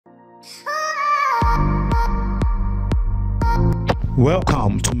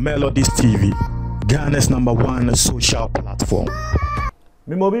Welcome to Melodies TV, Ghana's #1 social platform.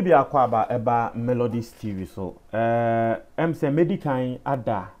 Mimo bibi akwaba eba Melodies TV so say medican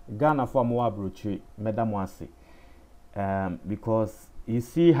ada Ghana for mo abrochi medamwase because you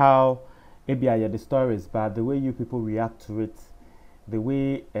see how the stories, but the way you people react to it, the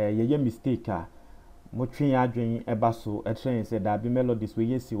way ye mistake mo twin adwen eba so e train say that be Melodies we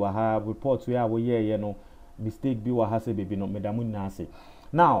yesi wa ha report we ye no mistake bi wa ha say baby no medamu na say.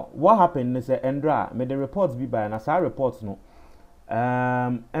 Now what happened is Endra made the reports be by and as reports no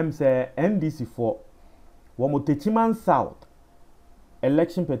say NDC for one Techiman South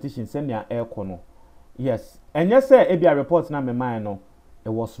election petition send ya air kono. Yes, and yes sir ebia reports na me mind no it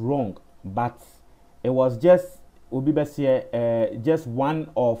was wrong, but it was just just one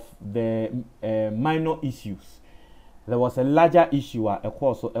of the minor issues. There was a larger issue a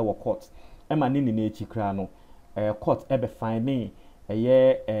course so our court ema nini na echi kra no court ebe finding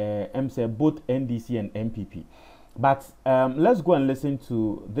say both NDC and NPP. But let's go and listen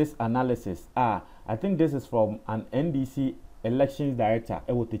to this analysis. I think this is from an NDC elections director,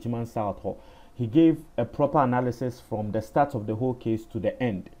 Techiman South. He gave a proper analysis from the start of the whole case to the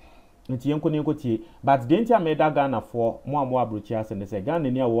end. But the entire made Ghana for more abrochias and they say Ghana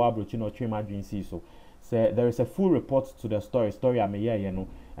near abrochi no trema dream so say there is a full report to the story I may you know,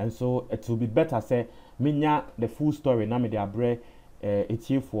 and so it will be better say minya the full story na me dey abre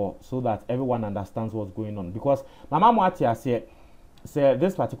for so that everyone understands what's going on, because mama Mwatia say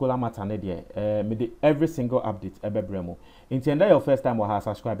this particular matter every single update ebebremo. Intend your first time or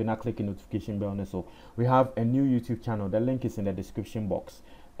subscribe and click the notification bell. So we have a new YouTube channel. The link is in the description box.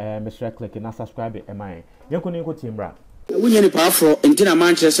 Mr. Click and subscribe it. Yanko Timbra. We need powerful Intina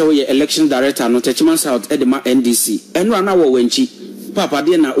Manchester election director no Techiman South Edema NDC. And run our wenchi. Papa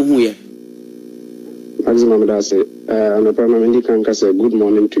Diana Umuye. Maximum Dase, I'm a permanent say good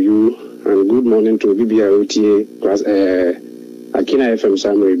morning to you and good morning to BBIOTA class Akina FM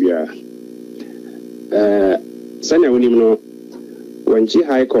Samrebia. Sanya Unimno, Wenchi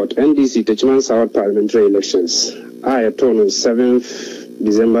High Court, NDC Techiman South Parliamentary Elections. I turn on 7th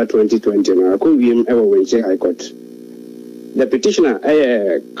December 2020. I could be ever Wenchi High Court. The petitioner,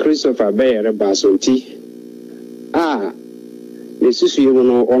 Christopher Bayer Basonti. Nesusu you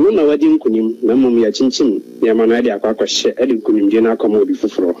no ono na wadi nkunim na mmom ya chinchin ya manu de akwa kwahye ade nkunim je na akoma obi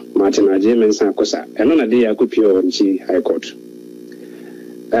foforo Martin Ajemensa akosa eno na de ya kopio nchi High Court.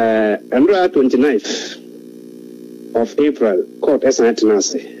 Andra 29th of April court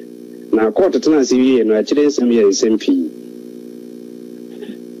esantenase na court tenase wie no akire nsem ya SMP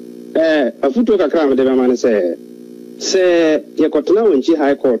afuto kakra me de ba man se ye kotona wonchi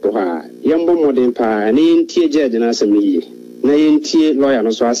High Court ha yembo modern pa ni ntie judge na asem yi na yentie lawyer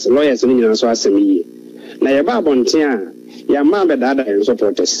no so as lawyers no nyina so asem yi na ye ba bonten a ya ma be dada en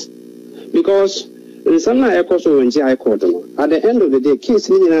supporters because nsam na ekoso wonchi High Court no at the end of the day case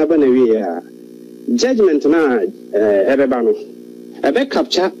ni nyina ba na wie a judgment na ebeba no ebe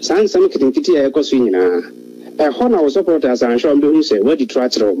capture sansam kitinkiti ya ekoso nyina ho na supporters an sure be hu say what the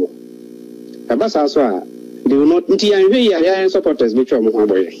tratre mo eba sa so a they will not nti anwe ya supporters be twa mo ho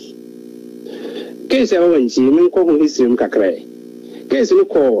boye. Case Wenchi Minko history kakra. Case no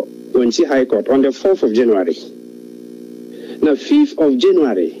call Wenchi High Court on the 4th of January. Now 5th of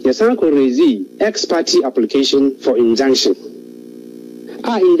January, Yasanko raise ex party application for injunction.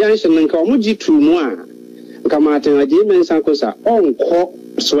 Injunction nka omuji tumwa kama atengaje mensanko sa on call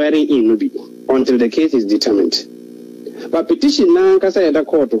swearing in bi until the case is determined. But petition na kasa ya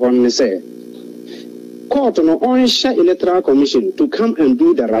court hon say court no onsha electoral commission to come and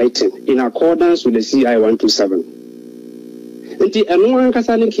do the writing in accordance with the CI 127. Nti eno an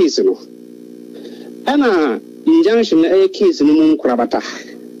kasa ne case no ana injunction na case no mun kurabata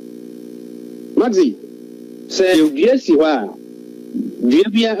Maxi say dua si wa dua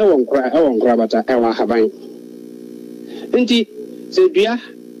bia ewon kurabata ewa haban nti say dua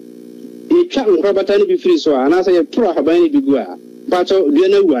e twa kurabata ne bi free so ana say pro haban ne bi gu a bato dua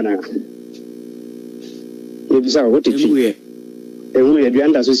na wu ana what did you hear? And we had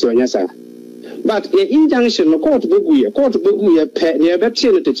so but the injunction no court beguye pet near Bepsi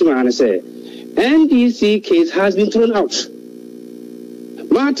Techiman say NDC case has been thrown out.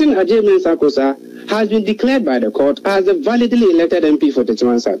 Martin Ajemensa Akosa has been declared by the court as a validly elected MP for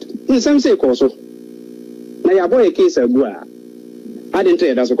Techiman South. In some say also. Now your boy a case of Gua. I didn't tell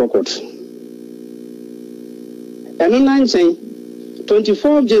you that's a court. And on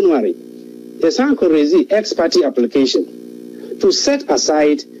 24th January, the Sanko raised ex-party application to set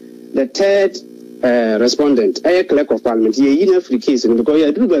aside the 3rd respondent clerk of parliament ye in every case because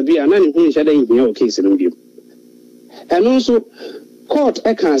you do be an who shall in your case in you. And also court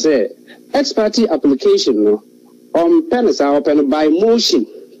can say ex parte application no on penis open by motion.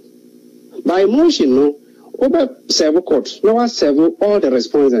 By motion no over several court no several all the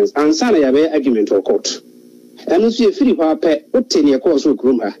respondents and sign a argument or court. And also a free pay obtain your course of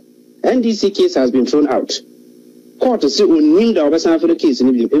groomer. NDC case has been thrown out. Court is still named the Obasan for the case in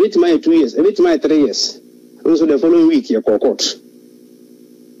a bit my 2 years, a bit my 3 years. Also the following week, your court.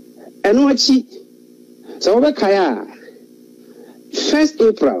 And what she so over Kaya 1st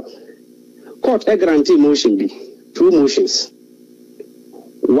April, court a grantee motion be 2 motions.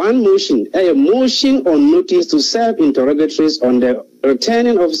 1 motion, a motion on notice to serve interrogatories on the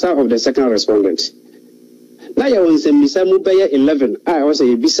returning officer of the second respondent. Now you want to say Mubaya 11, I was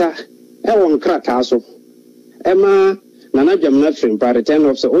a visa, I want crataso. Emma Nana Jamna Film, by return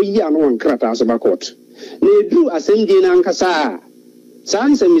officer, oh, yeah, no one crataso back court. They do assembly in Ankasa.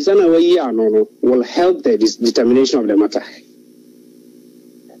 Sans and Misana no will help the determination of the matter.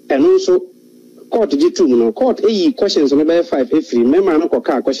 And also, court G2, court A questions number 5, F3, remember, no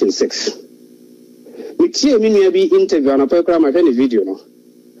question 6. We see me interview on a program of any video. No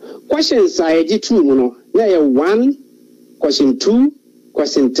questions I G2, no. There 1, question 2,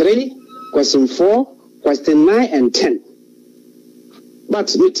 question 3, question 4, question 9 and 10.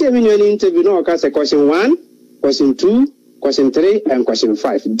 But we tell me in an interview, no, because question 1, question 2, question 3, and question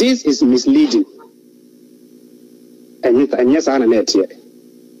 5. This is misleading. And yes, I'm not here.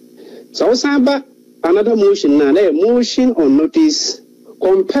 So, Samba, another motion now, a motion on notice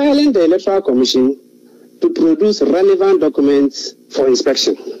compelling the Electoral Commission to produce relevant documents for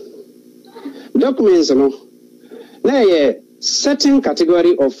inspection. Documents, no. Now, a certain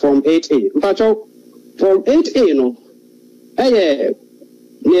category of Form 8A. But Form 8A, no.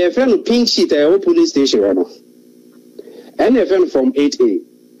 A friend pink sheet at police station, no. And a friend Form 8A.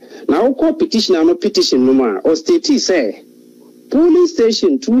 Now, call petition no petition no more. Or state say, police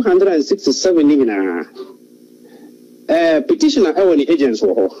station 267 petitioner the agents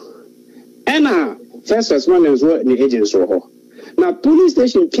were. And first responders were the agents were. Now, police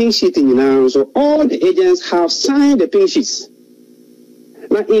station pink sheet in now, so all the agents have signed the pink sheets.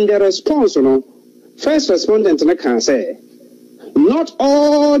 Now, in the response, first respondent can say, not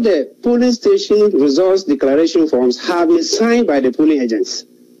all the police station results declaration forms have been signed by the polling agents.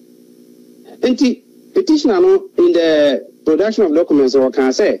 And the petitioner in the production of documents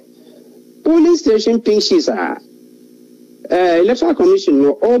can say, police station pink sheets are Electoral Commission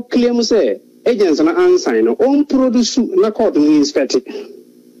all claim say agents are unsigned on produce na court inspect it.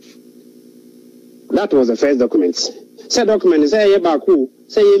 That was the first document. Said document say back who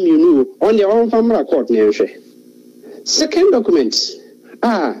say you knew on the own family court near. Second document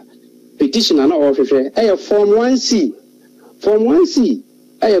petitioner no officer Form 1C. Form 1C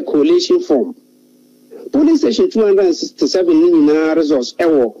a coalition form. Police station 267 results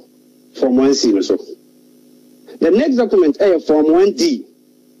Form 1C so. The next document Form 1D.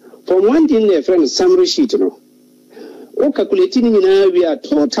 Form 1D in the friend summary sheet no. O calculating we are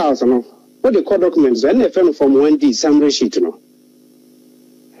totals no. What the court documents and the friend Form 1D summary sheet no.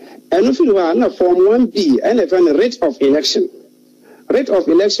 And if you are not Form 1B and the friend rate of election. Rate of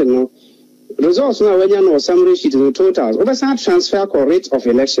election no. Results now when you know summary sheet no totals. Over some transfer or rate of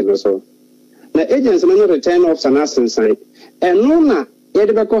election also. The agents no return of an assent sign. And no na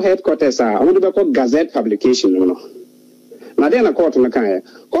Yedibako headquarters are Odibako Gazette publication no. Now then a court in the can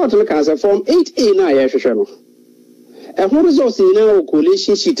say Form 8A na yeshano. And what results in our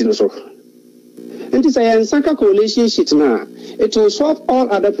coalition sheet no so. And this is a coalition sheet now. It will solve all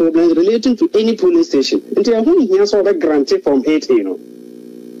other problems relating to any polling station. And they are only here so that granted Form 8A no.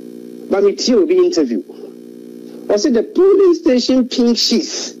 But me too be interview. Was it the polling station pink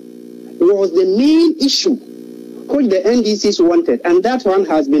sheets was the main issue which the NDCs wanted, and that one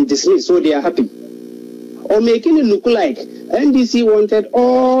has been dismissed, so they are happy. Or making it look like NDC wanted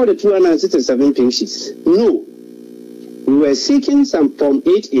all the 267 pink sheets. No. We were seeking some Form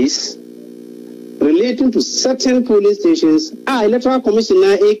 8As relating to certain polling stations. Electoral Commission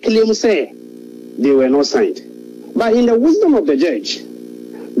now a claim say they were not signed. But in the wisdom of the judge,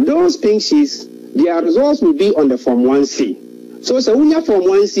 those pink sheets, their results will be on the Form 1C. So when you have Form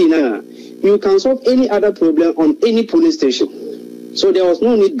 1C now, you can solve any other problem on any police station. So there was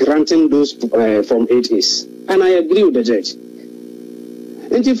no need granting those Form 8As. And I agree with the judge.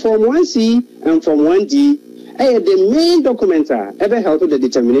 And the Form 1C and Form 1D, the main documents are ever helped with the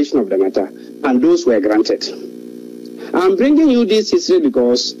determination of the matter, and those were granted. I'm bringing you this history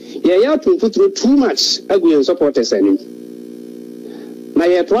because you have to put through too much against supporters. Now,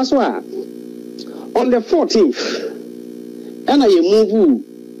 On the 14th, and I move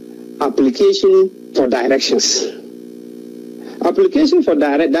application for directions. Application for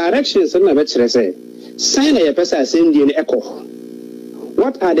directions, and I say, sign a person send you an echo.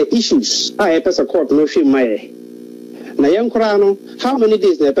 What are the issues? I a person court no shame my. Na yankrano, how many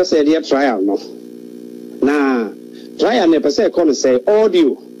days the person here trial no? Na trial ne person can say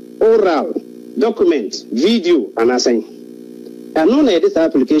audio, oral, document, video, and I say. And no this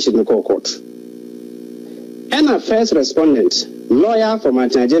application no court. And a first respondent, lawyer for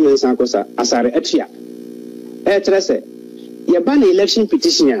Techiman South, Asare Etia. Etrese, Yaban election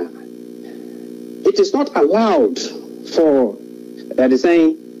petitioner. It is not allowed for the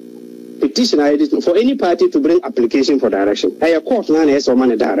same petitioner for any party to bring application for direction. A court now has so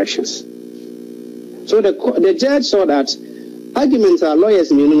many directions. So the judge saw that arguments are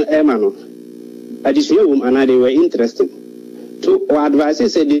lawyers meaning Emano. Additional and they were interested. To advise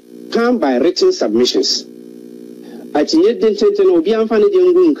said they come by written submissions. Latest by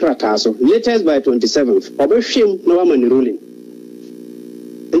 27th. Obeshim no one ruling.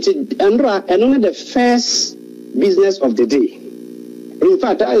 And only the first business of the day. In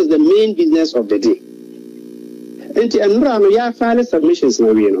fact, that is the main business of the day. And no ya file submissions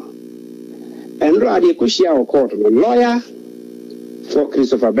no we know. And the Kushia or court no lawyer for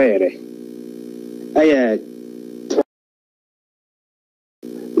Christopher Bere.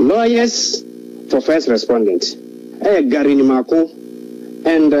 Lawyers for first respondent. Garini Mako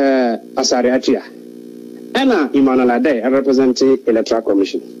and Asare Atia. Anna Imanalade, I represent the Electoral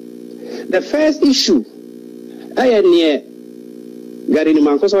Commission. The first issue, I near Garini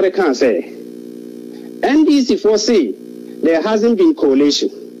Mako, so I can't say. NDC foresee there hasn't been coalition,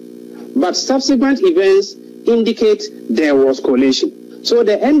 but subsequent events indicate there was coalition. So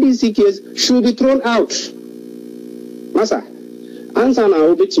the NDC case should be thrown out. Masa, answer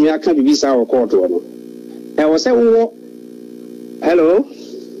now, bit me, I can't be visa or court. I was saying, hello?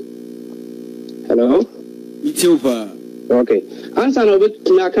 Hello? Okay. Answer now, bit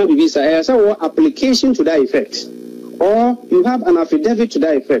me, I can't be visa. I say, application to that effect. Or you have an affidavit to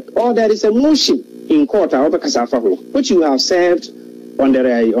that effect. Or there is a motion in court, which you have served on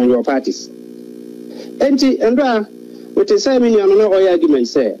your parties. And with the same argument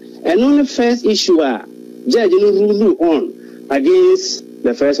say, and only first issue judge rule on against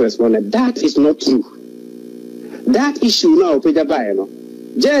the first respondent. That is not true. That issue now, Peter Bayano,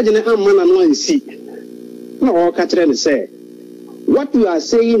 judge and man see. No, all Catherine say. What you are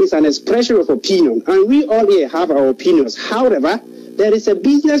saying is an expression of opinion, and we all here have our opinions. However, there is a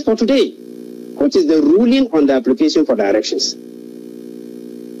business for today, which is the ruling on the application for directions.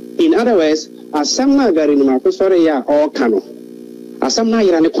 In other words, Asamna Garini Makosore ya or Kano. Asamna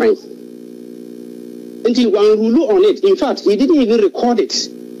Irane Kwine. Until one rule on it. In fact, he didn't even record it.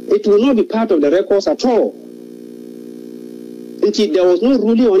 It will not be part of the records at all. Until there was no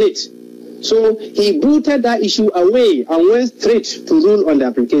ruling on it. So he booted that issue away and went straight to rule on the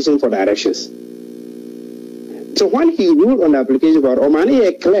application for directions. So when he ruled on the application for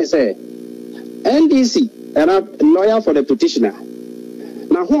Omani clear say NDC and a lawyer for the petitioner.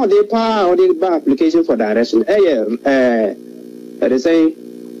 Now who they power or the application for direction? They say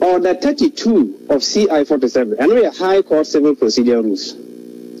order 32 of CI 47 and we are High Court Civil Procedure Rules.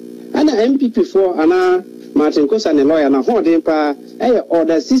 And the MPP for Anna Martin Kosa and lawyer now who they power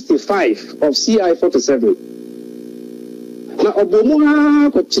order 65 of CI 47. Now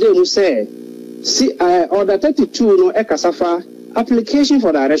Obomuha Kochire say order 32 no Ekasafa application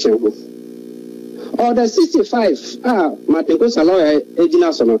for direction. Order 65 Martin Kosa lawyer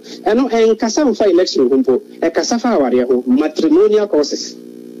Ejina Sono and no Enkasam for election humpo Ekasafa waria matrimonial causes.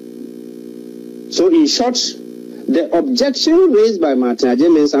 So in short, the objection raised by Martin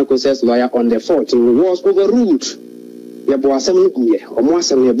Techiman South's lawyer on the 14th was overruled.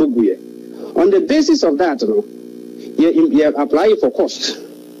 On the basis of that, you apply for cost.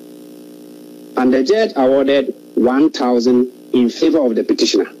 And the judge awarded 1,000 in favor of the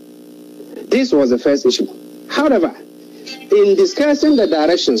petitioner. This was the first issue. However, in discussing the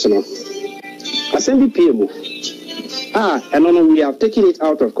directions, Assembly PMO, we have taken it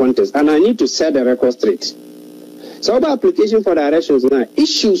out of context, and I need to set the record straight. So, about application for directions,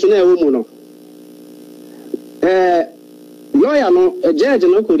 issues, lawyer, judge,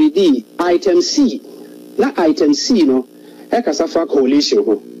 could read item C. Not item C, Ekasafa coalition.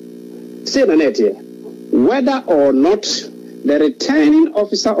 Say the net here. Whether or not the returning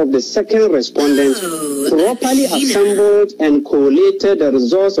officer of the second respondent properly assembled and collated the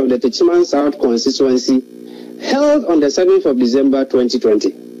results of the Techiman South constituency held on the 7th of December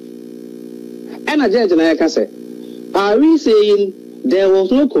 2020. And a judge Nayaka said, are we saying there was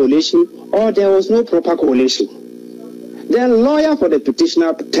no coalition, or there was no proper collation. Then lawyer for the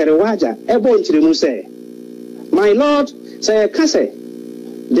petitioner, Terewaja, Ebon Chirimu say, my lord, say Kase,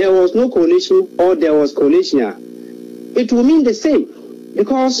 there was no collation or there was collation. It will mean the same,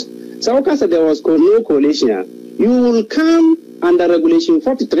 because Saoka said there was no collation. You will come under regulation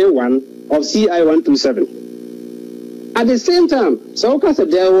 43.1 of CI 127. At the same time, Saoka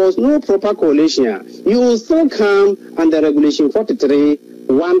said there was no proper collation. You will still come under regulation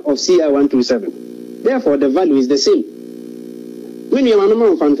 43.1 of CI 127. Therefore, the value is the same. When you are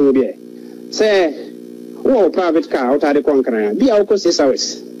say, oh, private car out of the conqueror, be out 6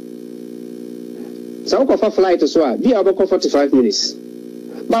 hours. So, for flight as well, be about 45 minutes.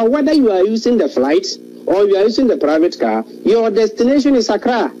 But whether you are using the flight or you are using the private car, your destination is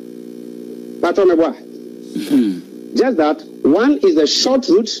Accra. But on what? Just that one is the short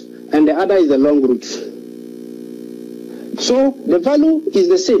route and the other is the long route. So the value is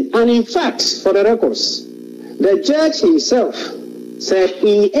the same. And in fact, for the records, the judge himself said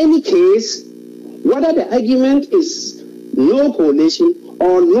in any case, whether the argument is no collation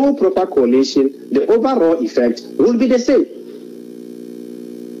or no proper collation, the overall effect will be the same.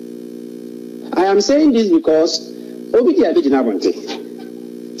 I am saying this because Obidi Abidinabante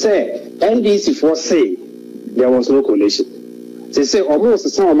say NDC for say there was no collation. They say almost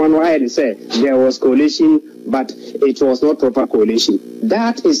some man say there was collation, but it was not proper collation.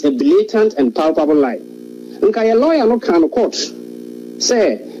 That is a blatant and palpable lie. A lawyer no can court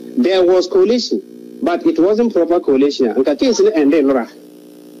say there was collation, but it wasn't proper collation. Nka case ni ende nora.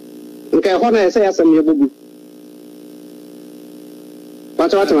 Nka hona say asem yebubu.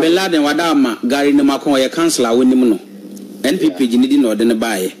 Beladen wadama gari ni makon ye councillor wonim no. NPP jinidi no de ne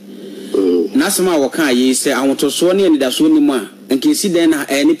bae. Nasema waka yi se awontoso ne anidaso ni mu a nke si den na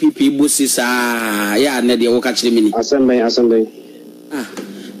NPP bosi sa ya na de wo ka kire mini. Assembly.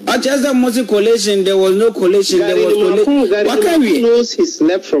 Just the music collation, there was no collation, there was collation. What can we? Knows his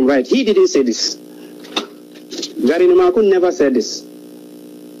left from right. He didn't say this. Gary Namakun never said this.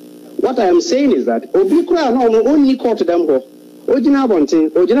 What I am saying is that Obikura no only court them go. Ojina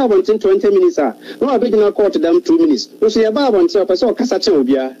Bontin 20 minutes. No Abidina court them 2 minutes. No say about Bontin person kasache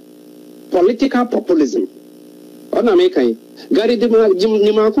obia. Political populism. On American. Gary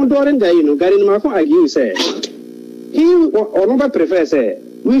Namakun during there, Gary Namakun argue say he or never prefer say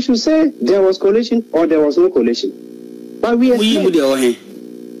we should say there was collation or there was no collation. But we gave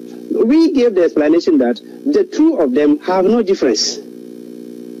the explanation that the two of them have no difference.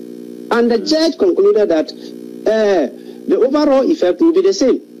 And the judge concluded that the overall effect will be the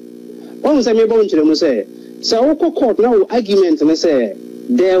same. So court now argument and say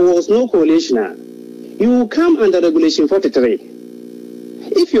there was no collation. You will come under regulation 43.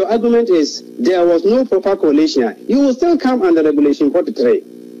 If your argument is there was no proper collation, you will still come under regulation 43.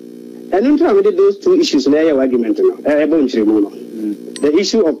 And in terms of those two issues, there are argument now. The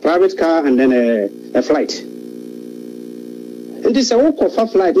issue of private car and then a flight. And this is a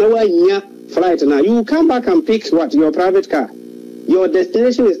flight. Now flight now. You come back and pick what? Your private car. Your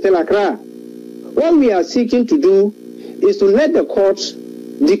destination is still Accra. What we are seeking to do is to let the court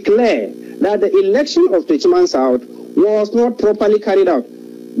declare that the election of Techiman South was not properly carried out.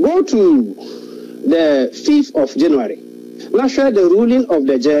 Go to the 5th of January. Now share the ruling of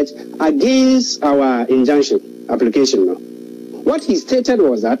the judge against our injunction application. Now, what he stated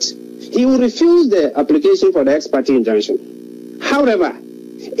was that he will refuse the application for the ex parte injunction. However,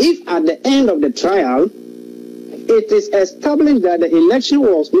 if at the end of the trial it is established that the election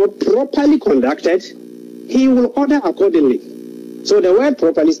was not properly conducted, he will order accordingly. So the word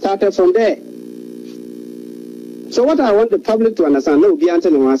properly started from there. So what I want the public to understand, no, be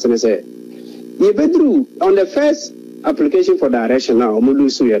answering on the first application for direction now,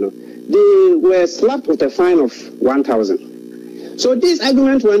 they were slapped with a fine of 1,000. So this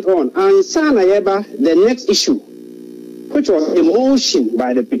argument went on, and the next issue, which was a motion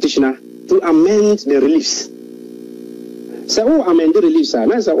by the petitioner to amend the reliefs. So amend the reliefs,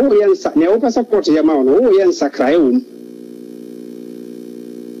 and I said, support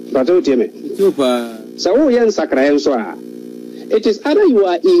so it is either you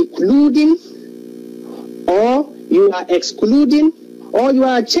are including or you are excluding or you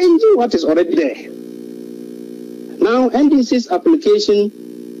are changing what is already there. Now NDC's application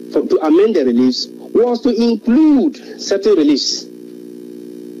to amend the reliefs was to include certain reliefs.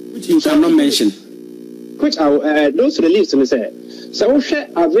 Which you cannot mention. Which are those reliefs so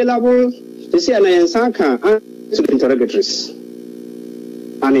available to see an answer to the interrogatories.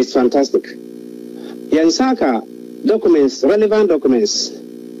 And it's fantastic. Yansaka documents, relevant documents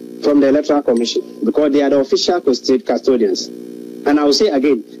from the Electoral Commission, because they are the official state custodians. And I will say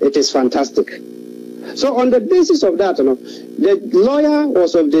again, it is fantastic. So on the basis of that, the lawyer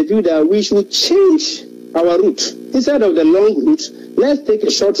was of the view that we should change our route. Instead of the long route, let's take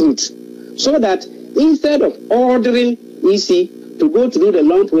a short route. So that instead of ordering EC to go through the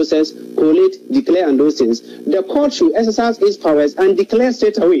long process, collate, declare, and those things, the court should exercise its powers and declare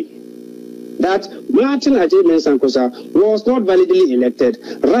straight away that Martin Techiman South was not validly elected.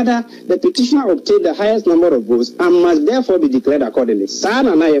 Rather, the petitioner obtained the highest number of votes and must therefore be declared accordingly.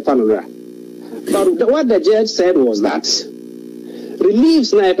 But what the judge said was that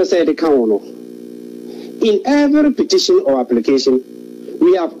reliefs na said in every petition or application,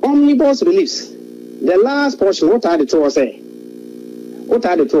 we have omnibus reliefs. The last portion, what are the two say? What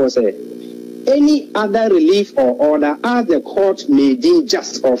are the two say? Any other relief or order as the court may deem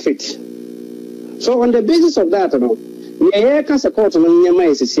just or fit. So on the basis of that, we are can support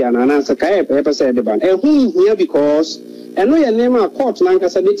because and we are name a court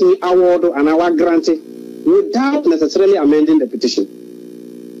nankasabiti award and our granted without necessarily amending the petition.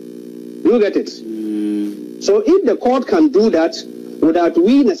 You get it? So if the court can do that without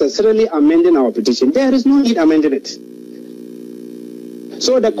we necessarily amending our petition, there is no need amending it.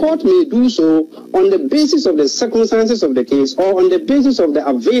 So the court may do so on the basis of the circumstances of the case or on the basis of the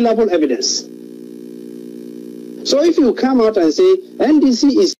available evidence. So if you come out and say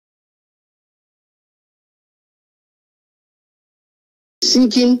NDC is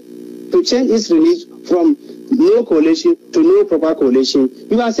seeking to change its release from no coalition to no proper coalition,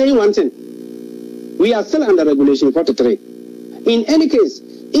 you are saying one thing. We are still under Regulation 43. In any case,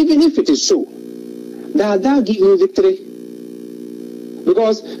 even if it is so, does that give you victory?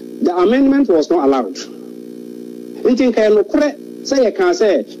 Because the amendment was not allowed. Say I can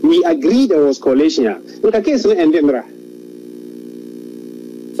say we agree there was coalition. In the case of Ndemra,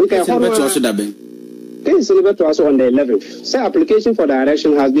 case on the 11th. Say application for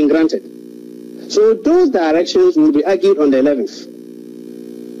direction has been granted. So those directions will be argued on the 11th.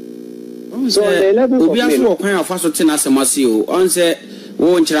 So on the 11th of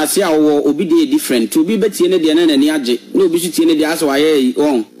May, different to be better than any other. No, be the as why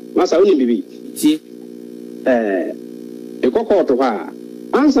Masa only be. The court to her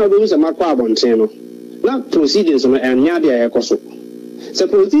answer those a macquab on channel. Not proceedings on and Yadia Coso. So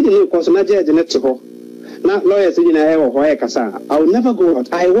proceeding in Cosmaja Genetico. Not lawyers in a or Casa. I will never go out.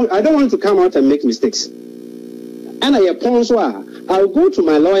 I don't want to come out and make mistakes. And I will go to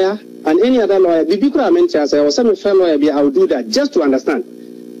my lawyer and any other lawyer. Or some fellow lawyer, I will do that just to understand.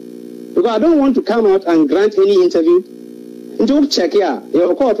 Because I don't want to come out and grant any interview. Don't check here.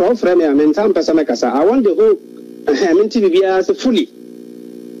 Your court of friend and time Casa. I want the whole interview fully.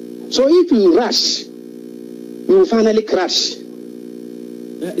 So if you rush, you will finally crash.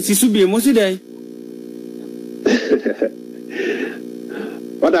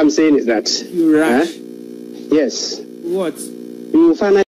 What I'm saying is that you rush. Yes. What? You will finally